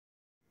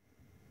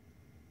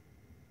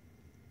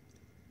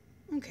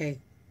Okay,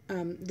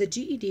 the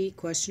GED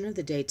question of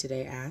the day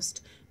today asked,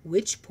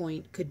 which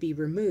point could be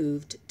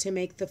removed to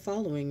make the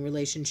following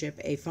relationship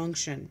a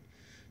function?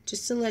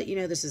 Just to let you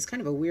know, this is kind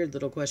of a weird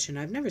little question.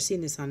 I've never seen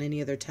this on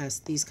any other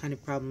test, these kind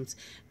of problems,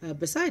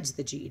 besides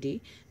the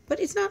GED, but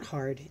it's not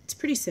hard. It's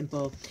pretty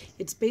simple.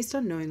 It's based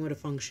on knowing what a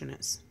function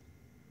is.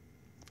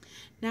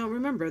 Now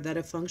remember that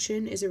a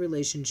function is a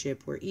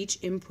relationship where each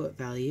input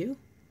value,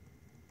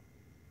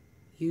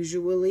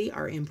 usually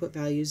our input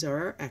values are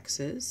our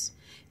x's,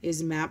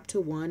 is mapped to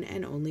one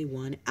and only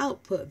one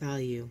output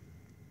value.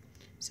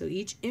 So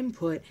each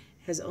input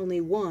has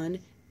only one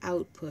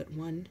output,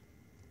 one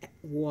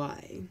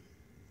y.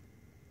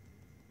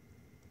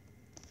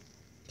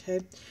 Okay,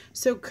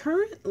 so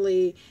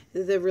currently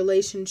the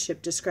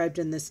relationship described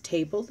in this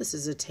table, this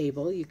is a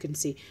table, you can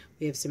see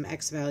we have some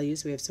x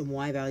values, we have some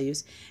y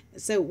values.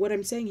 So what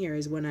I'm saying here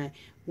is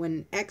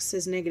when x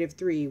is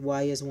 -3,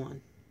 y is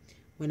 1.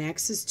 When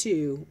x is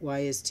 2, y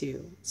is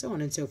 2, so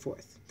on and so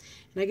forth.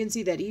 And I can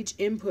see that each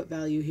input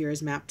value here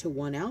is mapped to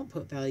one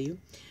output value,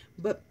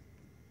 but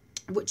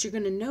what you're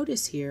going to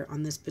notice here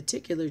on this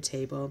particular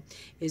table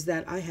is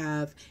that I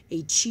have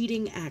a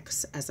cheating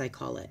x, as I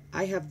call it.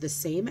 I have the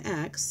same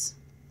x,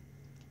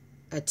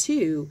 a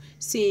 2,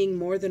 seeing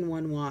more than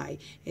one y.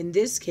 In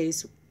this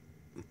case,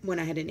 when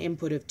I had an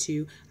input of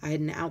 2, I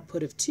had an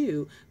output of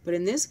 2, but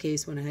in this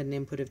case, when I had an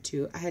input of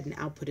 2, I had an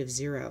output of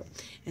 0.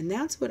 And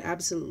that's what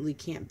absolutely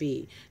can't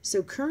be.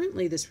 So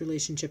currently, this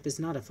relationship is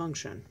not a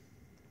function.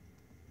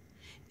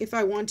 If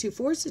I want to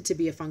force it to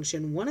be a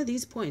function, one of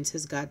these points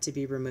has got to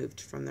be removed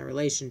from the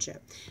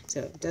relationship.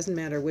 So it doesn't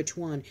matter which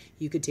one,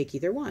 you could take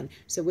either one.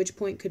 So which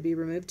point could be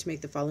removed to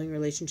make the following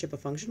relationship a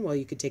function? Well,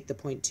 you could take the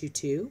point 2,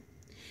 2.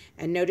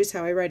 And notice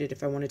how I write it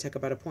if I want to talk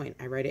about a point.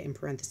 I write it in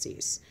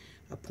parentheses.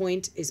 A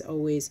point is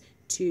always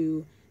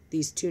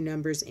these two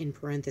numbers in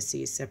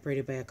parentheses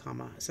separated by a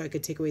comma. So I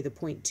could take away the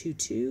point 2,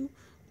 2,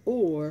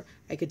 or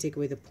I could take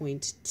away the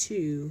point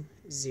 2,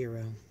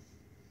 0.